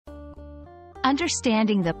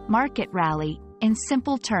understanding the market rally in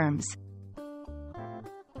simple terms.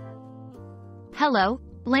 Hello,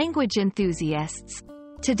 language enthusiasts.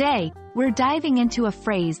 Today, we're diving into a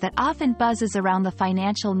phrase that often buzzes around the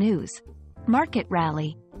financial news: market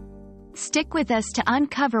rally. Stick with us to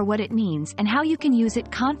uncover what it means and how you can use it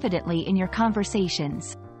confidently in your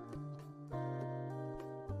conversations.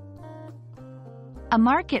 A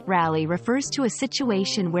market rally refers to a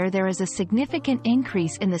situation where there is a significant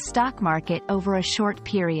increase in the stock market over a short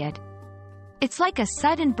period. It's like a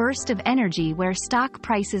sudden burst of energy where stock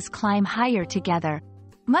prices climb higher together,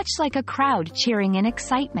 much like a crowd cheering in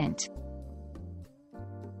excitement.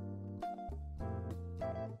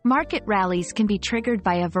 Market rallies can be triggered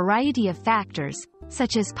by a variety of factors,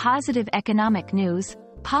 such as positive economic news,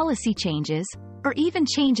 policy changes, or even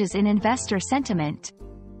changes in investor sentiment.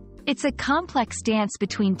 It's a complex dance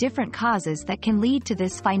between different causes that can lead to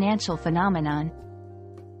this financial phenomenon.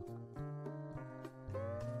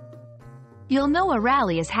 You'll know a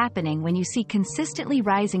rally is happening when you see consistently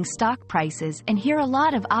rising stock prices and hear a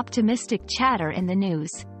lot of optimistic chatter in the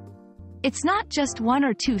news. It's not just one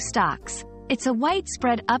or two stocks, it's a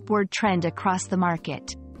widespread upward trend across the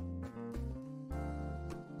market.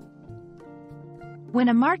 When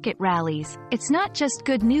a market rallies, it's not just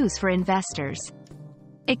good news for investors.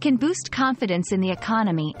 It can boost confidence in the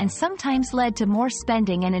economy and sometimes lead to more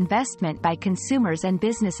spending and investment by consumers and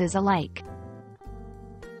businesses alike.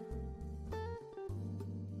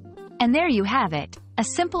 And there you have it, a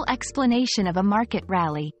simple explanation of a market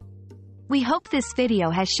rally. We hope this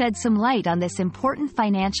video has shed some light on this important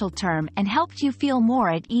financial term and helped you feel more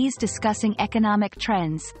at ease discussing economic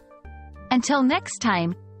trends. Until next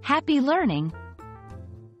time, happy learning!